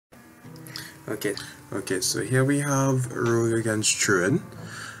Okay, so here we have Rogue against Druid.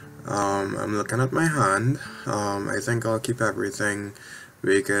 I'm looking at my hand. I think I'll keep everything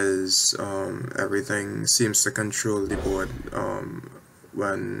because everything seems to control the board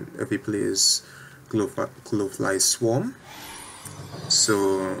if he plays Glowfly Swarm.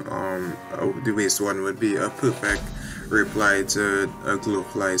 So the waste one would be a perfect reply to a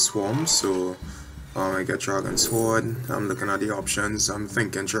Glowfly Swarm. So I get Dragon Sword. I'm looking at the options. I'm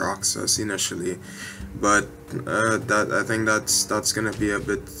thinking Jiraxxus initially, but I think that's gonna be a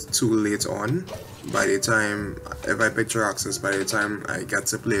bit too late on. By the time if I pick Jiraxxus, by the time I get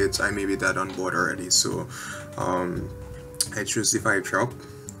to play it, I may be dead on board already. So I choose the 5-drop.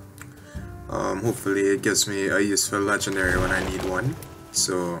 Hopefully it gives me a useful legendary when I need one.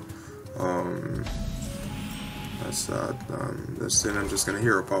 So that's that. This thing I'm just gonna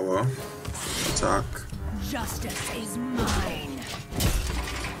hero power. Attack. Justice is mine.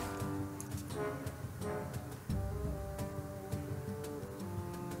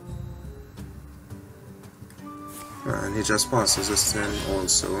 And he just passes this thing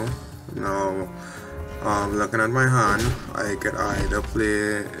also. Now, looking at my hand, I could either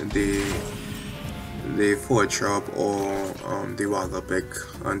play the 4-drop or the Waggle pick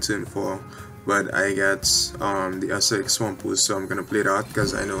on turn 4. But I get the Acidic Swamp Boost, so I'm gonna play that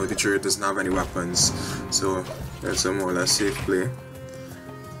because I know the Druid doesn't have any weapons, so it's a more or less safe play.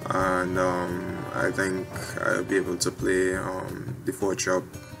 And I think I'll be able to play the 4-drop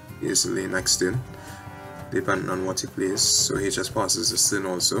easily next turn, depending on what he plays. So he just passes this turn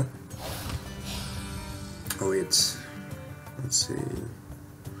also. Oh wait, let's see.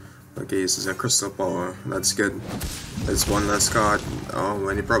 Okay, this is a Crystal Power. That's good. It's one less card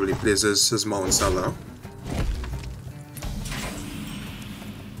when he probably plays his Mount Seller.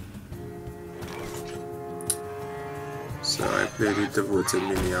 So I play the Devoted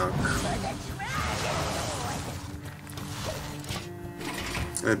Maniac.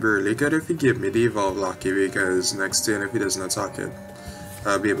 It'd be really good if he gave me the Evolve Lucky, because next turn if he doesn't attack it,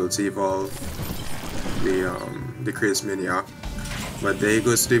 I'll be able to evolve the Crazy Maniac. But there he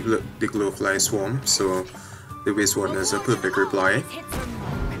goes to the Glowfly Swarm, so the waste one is a perfect reply.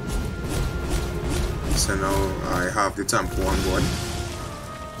 So now I have the Tempo on board.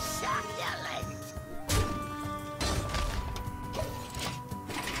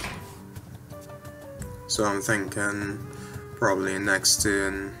 So I'm thinking probably next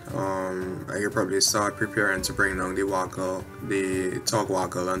turn I could probably start preparing to bring down the Tog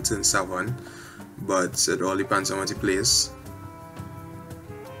Waggle on turn 7, but it all depends on what he plays.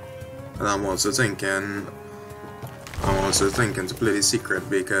 And I'm also thinking to play the Secret,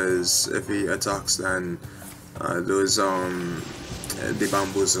 because if he attacks, then those the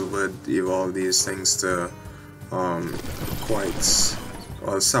Bamboozle would evolve these things to quite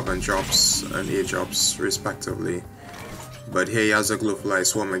 7 drops and 8 drops respectively. But here he has a Glowfly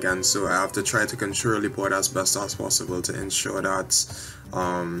Swarm again, so I have to try to control the board as best as possible to ensure that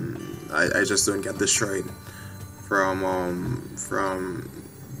I just don't get destroyed from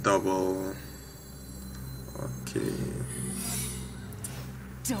double. Okay.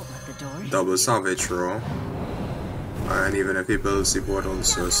 Don't let the door Double Savage Row. And even if he builds the board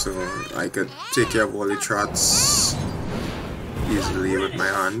also, so I could take care of all the threats easily with my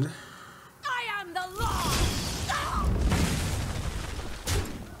hand. I am the law.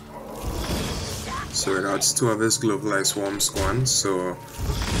 So that's 2 of his Glowfly Swarms gone. So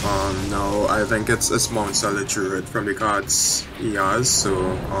now I think it's Mount Seller Druid from the cards he has.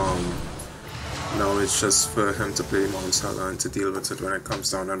 So now it's just for him to play Mount Seller and to deal with it when it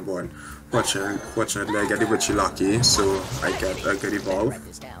comes down on board. Fortunately I get the Witchy Lucky, so I get a good evolve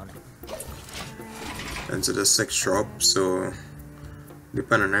into the 6-drop. So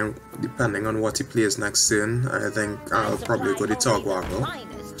depending on what he plays next turn, I think I'll probably go the Tog Waggle.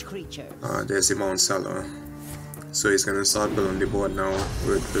 There's the Mount Seller. So he's gonna start building the board now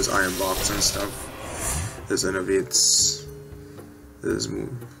with his Iron Box and stuff, his Innovates, his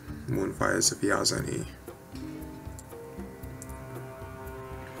Moonfires if he has any.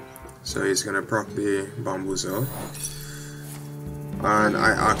 So he's gonna proc the Bamboozle. And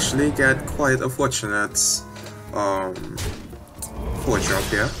I actually get quite a fortunate 4-drop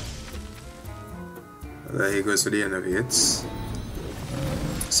here. There he goes for the Innovates.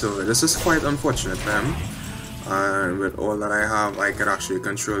 So this is quite unfortunate for him. And with all that I have, I could actually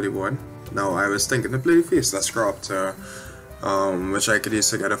control the board. Now I was thinking to play the Faceless Corruptor, which I could use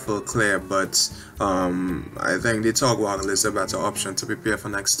to get a full clear, but I think the Tog Waggle is a better option to prepare for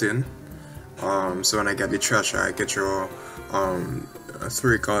next turn. So when I get the Treasure, I could draw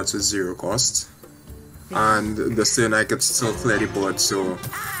 3 cards with 0 cost. and this turn I could still clear the board, so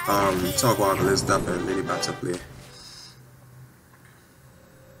Togwaggle is definitely the better play.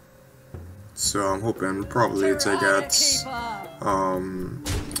 So I'm hoping probably to get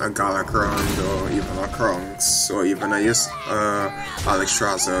a Galakron or even a Kronks or even a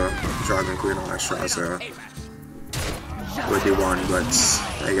Alexstrasza, Dragon Queen Alexstrasza with the one,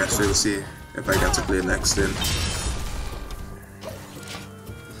 but I guess we'll see if I get to play next turn.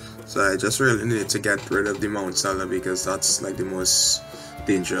 So I just really need to get rid of the Mount Seller because that's like the most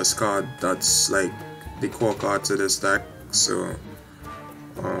dangerous card. That's like the core card to this deck. So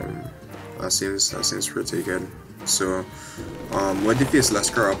that seems pretty good. So with the Faceless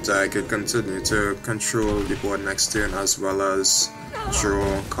Corruptor, I could continue to control the board next turn as well as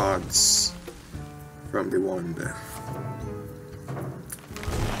draw cards from the wand.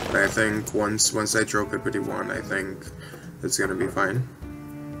 But I think once I drop it with the wand, I think it's gonna be fine.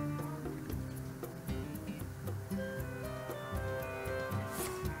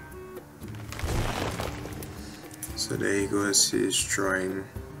 So there he goes, he's drawing.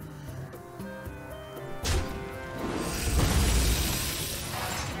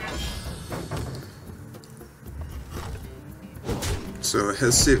 So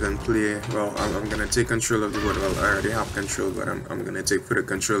his save and play, well, I'm gonna take control of the board. Well, I already have control, but I'm gonna take further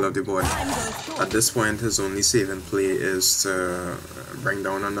control of the board. At this point, his only save and play is to bring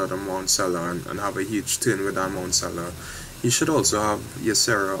down another Mount Seller and have a huge turn with that Mount Seller. He should also have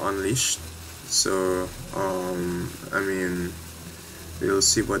Ysera unleashed. So, I mean, we'll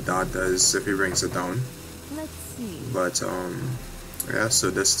see what that does if he brings it down. Let's see. But, yeah, so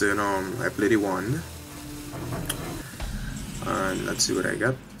this turn, I play the wand. And let's see what I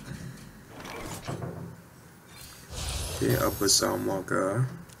get. Okay, up with Walker,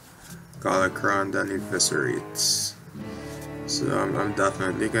 Galakron, then Eviscerate. So I'm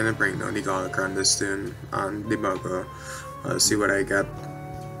definitely gonna bring down the Galakron this turn and the Bugger. I'll see what I get.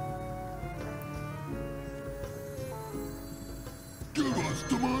 Give us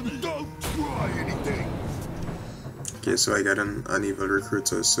the money. Don't try anything. Okay, so I got an Evil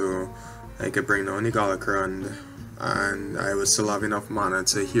Recruiter, so I could bring down the Galakron, and I would still have enough mana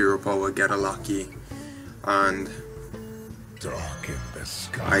to hero power, get a Lucky, and Dark in the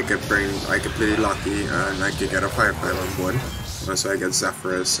sky. I could play the Lucky, and I could get a 5/5 on board. So I get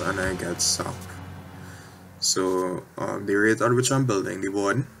Zephyrus and I get Sap. So the rate at which I'm building the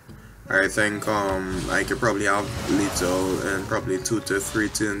board, I think I could probably have Lethal in probably 2 to 3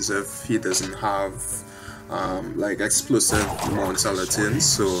 turns if he doesn't have like explosive Mount Seller turns.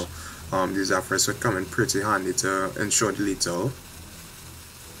 So the Zephyrus would come in pretty handy to ensure the lethal.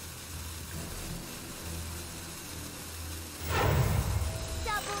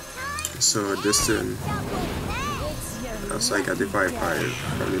 So this turn, so I got the 5/5,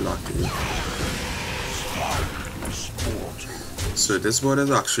 probably lucky. So this board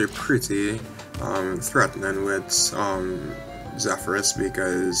is actually pretty threatening with Zephyrus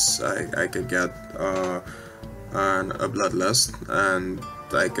because I could get a Bloodlust and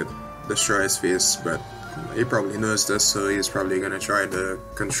I could destroy his face, but he probably knows this, so he's probably gonna try to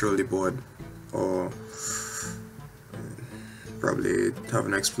control the board or probably have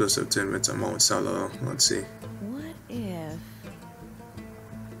an explosive turn with a Mount Seller. Let's see. What if?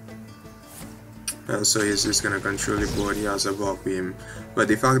 So he's just gonna control the board. He has a Bulk Beam, but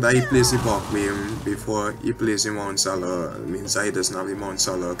the fact that he plays the Bulk Beam before he plays the Mount Seller means that he doesn't have the Mount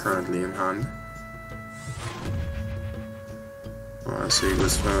Seller currently in hand. So he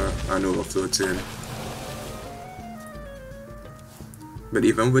goes for an overflow turn. But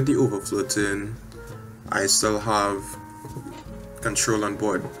even with the overflow turn, I still have control on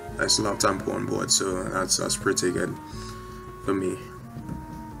board. I still have tempo on board, so that's pretty good for me.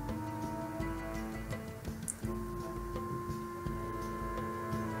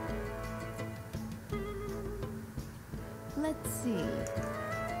 Let's see.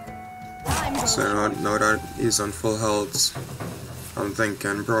 So now that he's on full health, I'm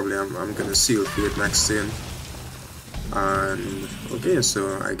thinking probably I'm gonna seal fate next turn. And okay,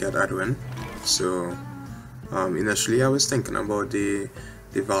 so I get Edwin. So initially I was thinking about the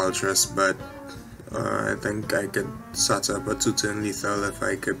Valdress, but I think I could set up a 2-turn lethal if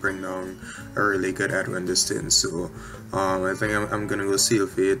I could bring down a really good Edwin this turn. So I think I'm gonna go seal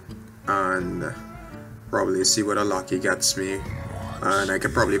fate and probably see what a lucky gets me, and I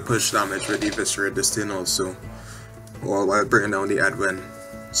could probably push damage with the Eviscerate this turn also, while bringing down the Edwin.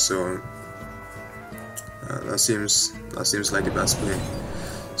 So that seems like the best play.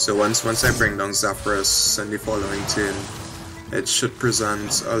 So once I bring down Zephyrus in the following turn, it should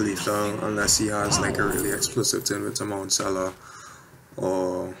present a lethal unless he has like a really explosive turn with a Mount Seller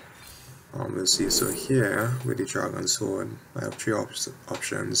or We'll see. So here with the dragon sword, I have three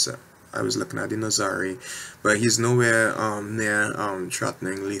options. I was looking at the Nazari, but he's nowhere near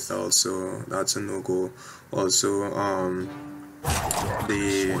threatening lethal, so that's a no-go. Also,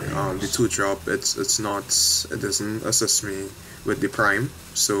 the 2-drop, it doesn't assist me with the prime,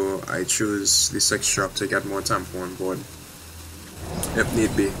 so I choose the 6-drop to get more tempo on board if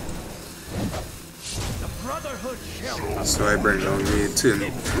need be. So I bring down the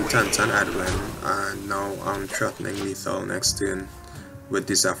 10-10 Edwin, and now I'm threatening lethal next turn with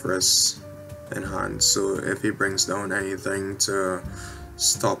the Zephyrus in hand. So if he brings down anything to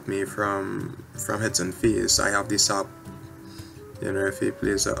stop me from hitting face, I have the sap. You know, if he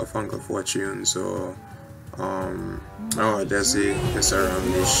plays a Fungal Fortune, so oh, there's a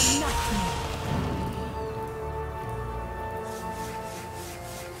Unleash.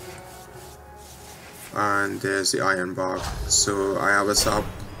 And there's the Iron Bark. So I have a sub,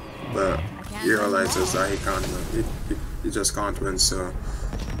 but he realizes that he just can't win, so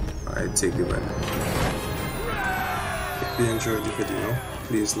I take the win. If you enjoyed the video,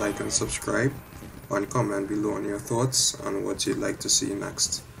 please like and subscribe, and comment below on your thoughts on what you'd like to see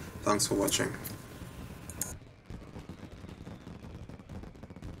next. Thanks for watching.